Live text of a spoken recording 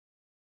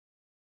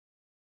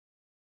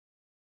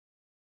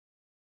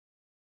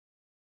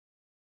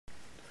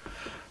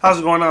How's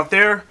it going out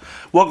there?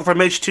 Welcome from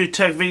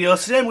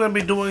H2TechVideos. Today I'm going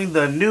to be doing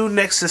the new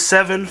Nexus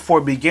 7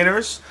 for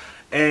beginners.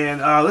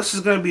 And this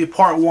is going to be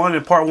part 1.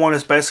 And part 1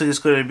 is basically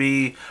just going to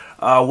be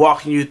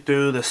walking you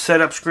through the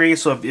setup screen.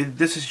 So if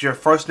this is your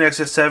first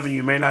Nexus 7,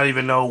 you may not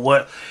even know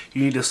what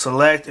you need to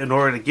select in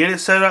order to get it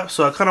set up.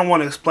 So I kind of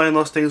want to explain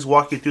those things,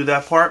 walk you through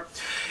that part.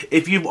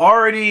 If you've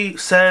already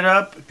set it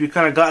up, if you've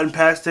kind of gotten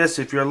past this,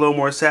 if you're a little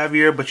more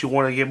savvier but you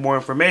want to get more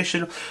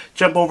information,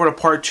 jump over to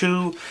part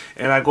 2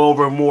 and I go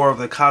over more of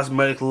the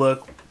cosmetic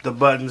look, the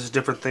buttons,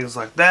 different things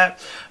like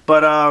that.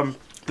 But if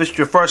this is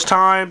your first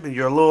time and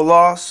you're a little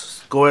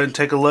lost, go ahead and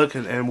take a look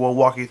and we'll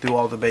walk you through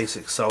all the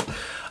basics. So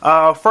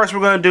first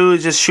we're going to do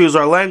is just choose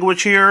our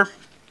language here.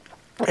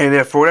 And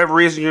if for whatever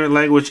reason your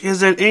language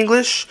isn't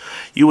English,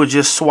 you would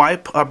just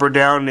swipe up or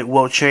down and it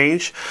will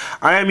change.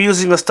 I am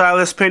using a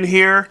stylus pen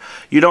here.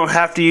 You don't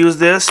have to use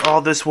this.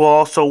 All this will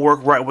also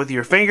work right with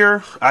your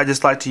finger. I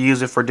just like to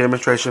use it for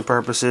demonstration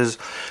purposes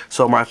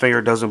so my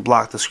finger doesn't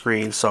block the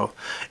screen. So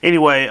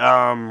anyway,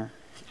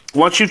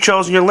 once you've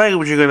chosen your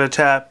language, you're going to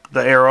tap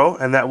the arrow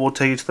and that will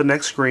take you to the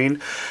next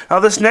screen. Now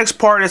this next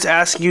part is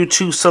asking you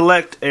to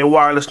select a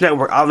wireless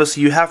network.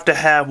 Obviously you have to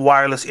have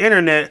wireless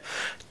internet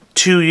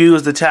to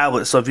use the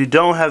tablet. So if you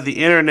don't have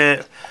the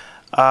internet,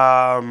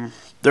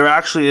 there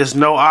actually is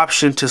no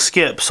option to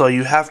skip. So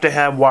you have to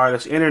have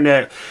wireless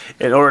internet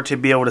in order to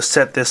be able to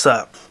set this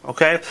up.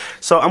 Okay,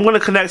 so I'm going to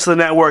connect to the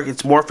network.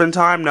 It's morphin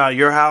time. Now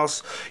your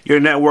house, your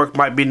network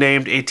might be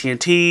named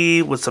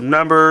AT&T with some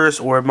numbers,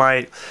 or it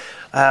might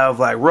have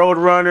like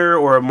Roadrunner,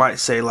 or it might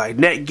say like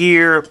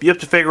Netgear. You have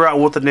to figure out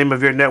what the name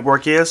of your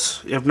network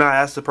is. If not,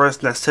 ask the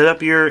person that set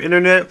up your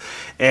internet,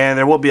 and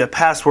there will be a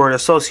password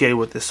associated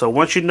with this. So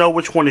once you know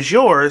which one is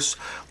yours,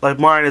 like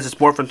mine is, it's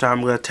morphin time,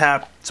 I'm going to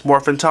tap it's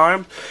morphin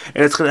time,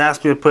 and it's going to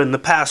ask me to put in the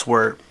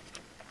password.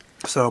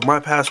 So my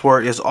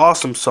password is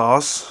awesome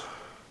sauce.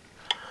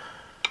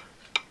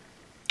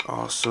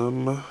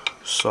 Awesome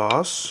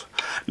sauce.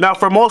 Now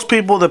for most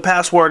people the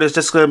password is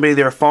just going to be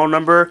their phone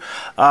number.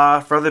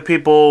 For other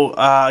people,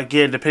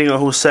 again, depending on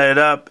who set it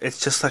up, it's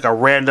just like a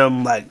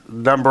random like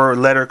number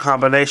letter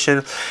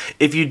combination.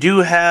 If you do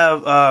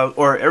have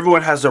or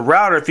everyone has a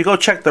router, if you go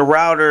check the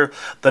router,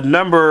 the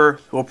number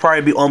will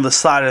probably be on the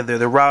side of there.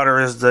 The router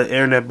is the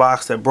internet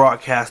box that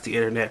broadcasts the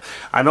internet.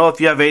 I know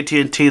if you have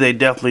AT&T, they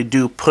definitely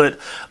do put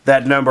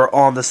that number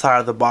on the side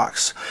of the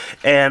box.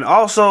 And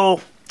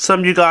also,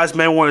 some of you guys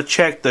may want to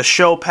check the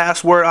show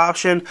password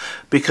option,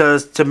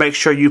 because to make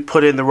sure you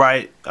put in the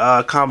right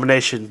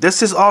combination.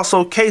 This is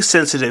also case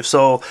sensitive,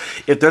 so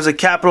if there's a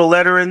capital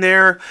letter in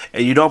there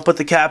and you don't put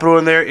the capital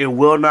in there, it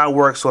will not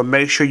work. So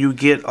make sure you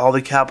get all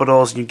the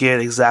capitals and you get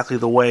it exactly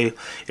the way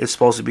it's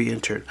supposed to be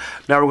entered.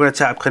 Now we're going to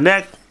tap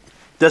connect.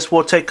 This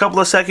will take a couple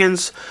of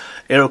seconds.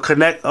 It'll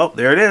connect. Oh,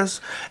 there it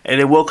is.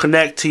 And it will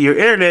connect to your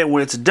internet.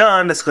 When it's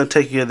done, it's going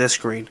to take you to this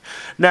screen.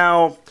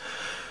 Now,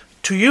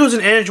 to use an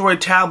Android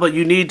tablet,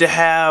 you need to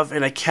have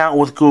an account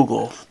with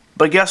Google.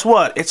 But guess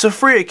what? It's a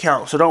free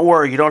account, so don't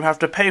worry. You don't have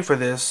to pay for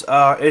this.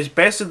 It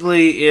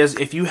basically is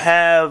if you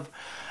have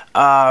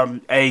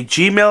a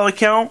Gmail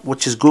account,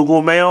 which is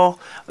Google Mail,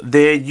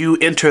 then you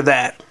enter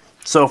that.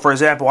 So, for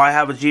example, I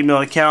have a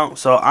Gmail account,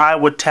 so I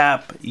would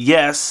tap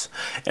yes,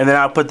 and then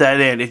I'll put that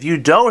in. If you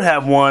don't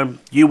have one,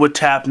 you would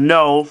tap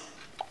no,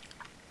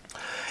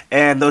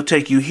 and they'll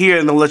take you here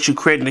and they'll let you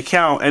create an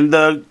account. And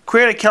the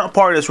create account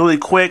part is really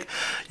quick.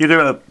 You're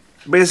gonna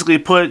basically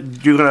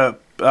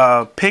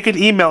pick an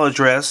email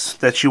address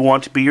that you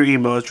want to be your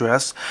email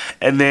address,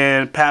 and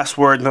then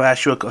password, and they'll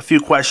ask you a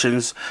few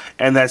questions,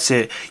 and that's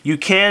it. You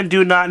can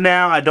do not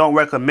now. I don't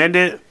recommend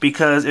it,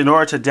 because in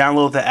order to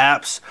download the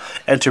apps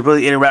and to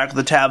really interact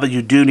with the tablet,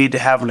 you do need to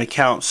have an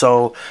account.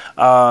 So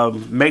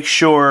make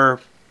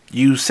sure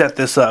you set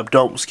this up.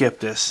 Don't skip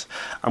this.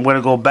 I'm going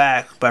to go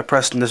back by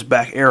pressing this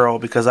back arrow,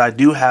 because I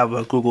do have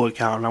a Google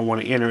account and I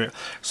want to enter it.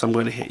 So I'm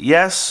going to hit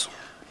yes,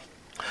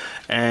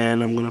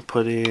 and I'm going to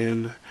put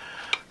in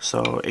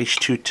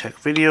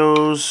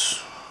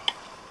H2TechVideos.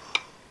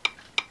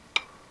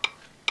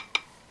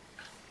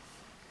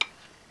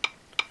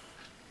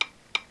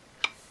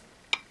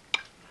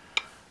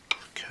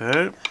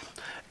 Okay.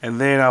 And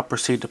then I'll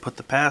proceed to put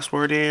the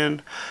password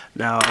in.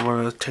 Now I'm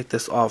going to take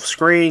this off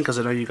screen, because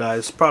I know you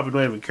guys probably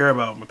don't even care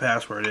about what my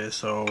password is,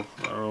 so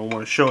I don't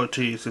want to show it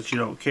to you since you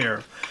don't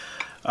care.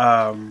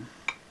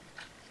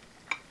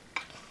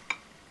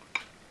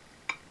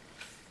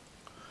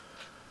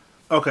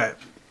 Okay,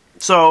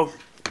 so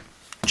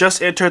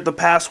just entered the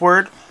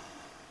password,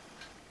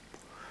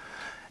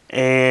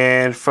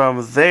 and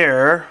from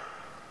there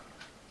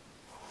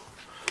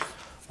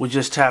we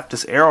just tap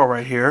this arrow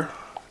right here,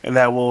 and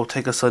that will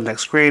take us to the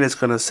next screen. It's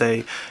going to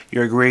say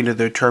you're agreeing to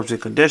their terms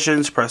and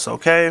conditions. Press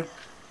OK.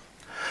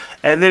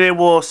 And then it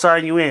will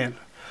sign you in.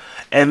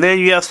 And then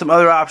you have some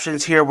other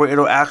options here where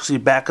it'll actually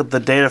back up the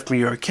data from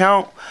your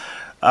account.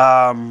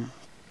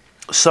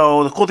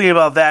 So the cool thing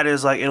about that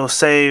is, like, it'll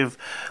save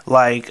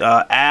like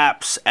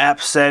apps,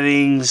 app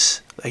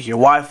settings, like your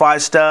Wi-Fi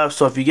stuff.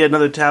 So if you get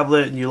another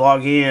tablet and you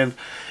log in,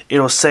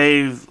 it'll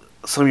save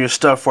some of your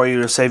stuff for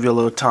you to save you a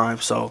little time.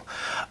 So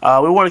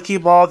we want to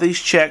keep all these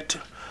checked,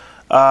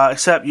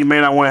 except you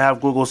may not want to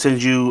have Google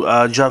send you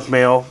junk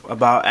mail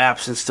about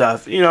apps and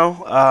stuff. You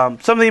know,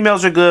 some of the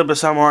emails are good, but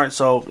some aren't,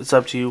 so it's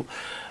up to you.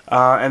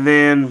 And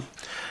then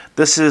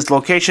this is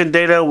location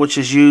data, which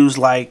is used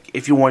like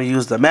if you want to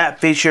use the map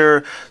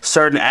feature.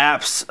 Certain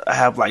apps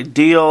have like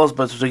deals,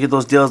 but to get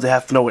those deals, they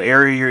have to know what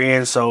area you're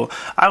in. So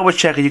I would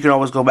check it. You can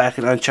always go back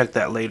and uncheck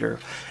that later.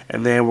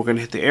 And then we're going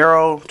to hit the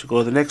arrow to go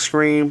to the next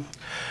screen.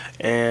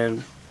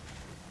 And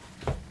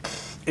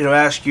it'll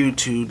ask you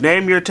to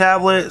name your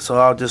tablet. So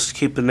I'll just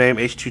keep the name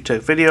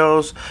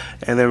H2TechVideos.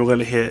 And then we're going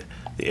to hit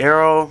the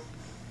arrow.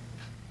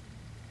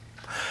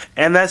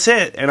 And that's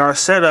it, and our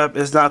setup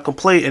is not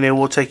complete, and it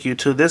will take you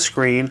to this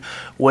screen,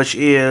 which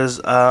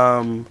is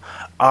our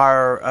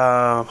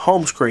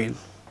home screen.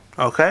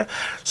 Okay,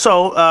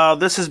 so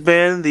this has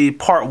been the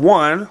part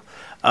 1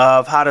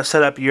 of how to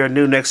set up your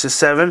new Nexus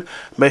 7.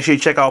 Make sure you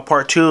check out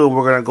part 2, and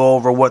we're going to go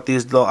over what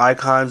these little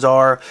icons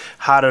are,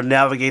 how to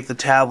navigate the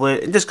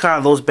tablet, and just kind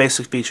of those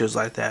basic features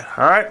like that.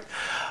 Alright?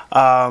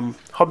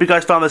 Hope you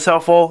guys found this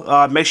helpful.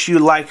 Make sure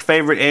you like,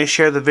 favorite, and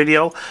share the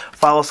video.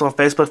 Follow us on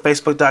Facebook,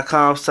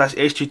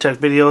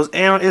 facebook.com/H2TechVideos,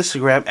 and on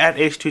Instagram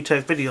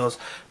 @H2TechVideos.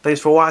 Thanks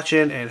for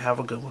watching, and have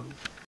a good one.